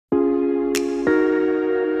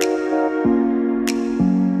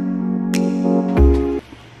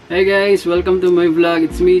Hey guys, welcome to my vlog.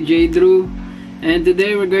 It's me, JDREW, and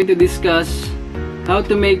today we're going to discuss how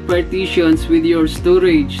to make partitions with your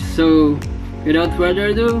storage. So without further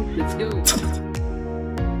ado, let's go.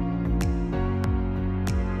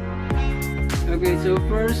 Okay, so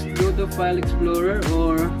first go to File Explorer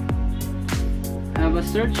or have a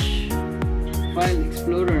search File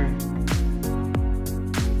Explorer.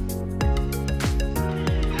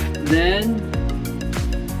 Then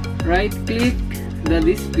right click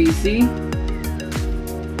this PC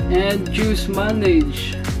and choose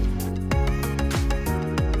Manage.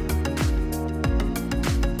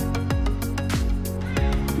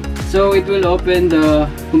 So it will open the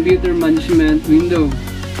computer management window.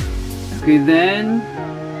 Okay, then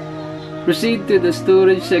proceed to the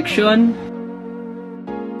storage section.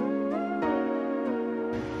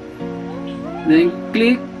 Then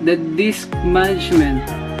click the disk management.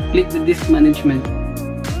 Click the disk management.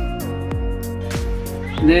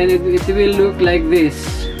 Then it will look like this.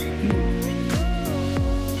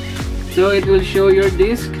 So it will show your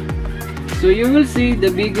disk. So you will see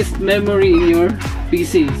the biggest memory in your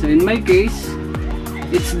PC. So in my case,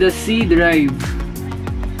 it's the C drive.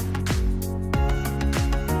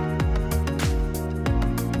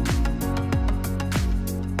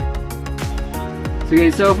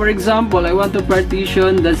 Okay, so for example, I want to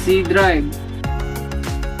partition the C drive.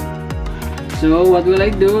 So what will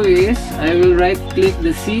I do is, I will right click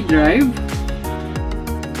the C drive,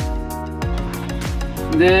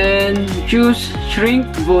 then choose shrink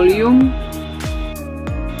volume.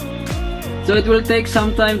 So it will take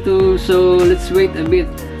some time to, so let's wait a bit.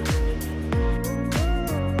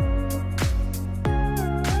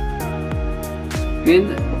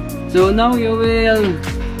 And so now you will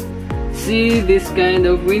see this kind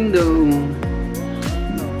of window.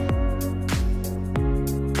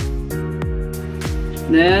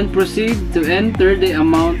 Then proceed to enter the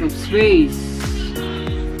amount of space.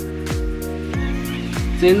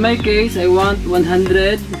 So in my case, I want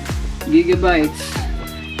 100 gigabytes.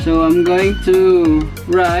 So I'm going to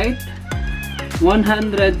write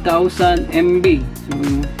 100,000 MB.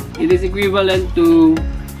 So it is equivalent to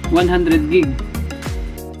 100 gig.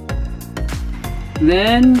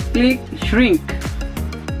 Then click shrink.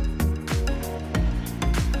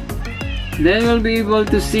 Then we'll be able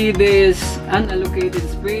to see this unallocated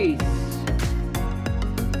space.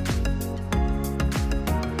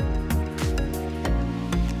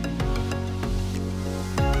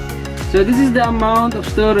 So this is the amount of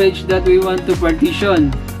storage that we want to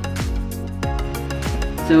partition.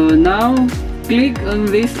 So now click on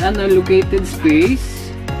this unallocated space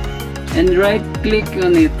and right click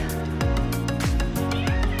on it.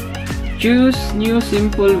 Choose new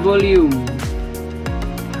simple volume.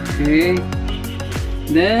 Okay,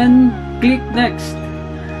 then click next.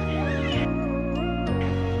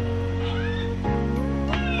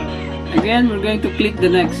 Again, we're going to click the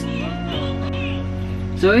next.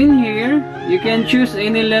 So in here, you can choose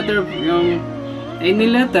any letter,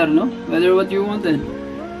 no? Whether what you wanted.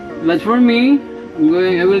 But for me,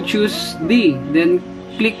 I will choose D. Then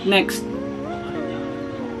click next.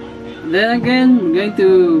 Then again, I'm going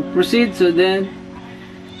to proceed. So then,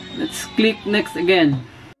 let's click next again.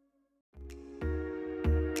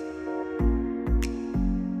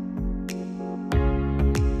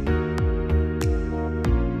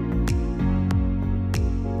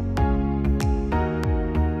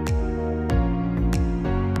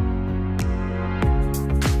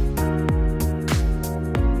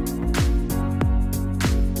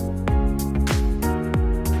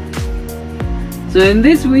 So in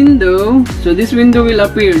this window, this window will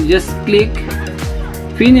appear. Just click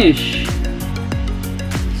finish.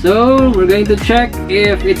 So we're going to check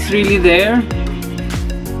if it's really there.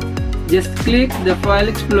 Just click the File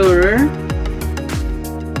Explorer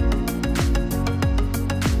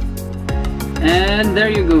and there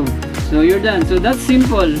you go. So you're done. So that's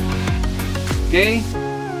simple. Okay,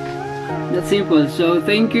 that's simple. So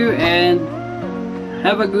thank you and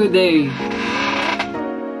have a good day.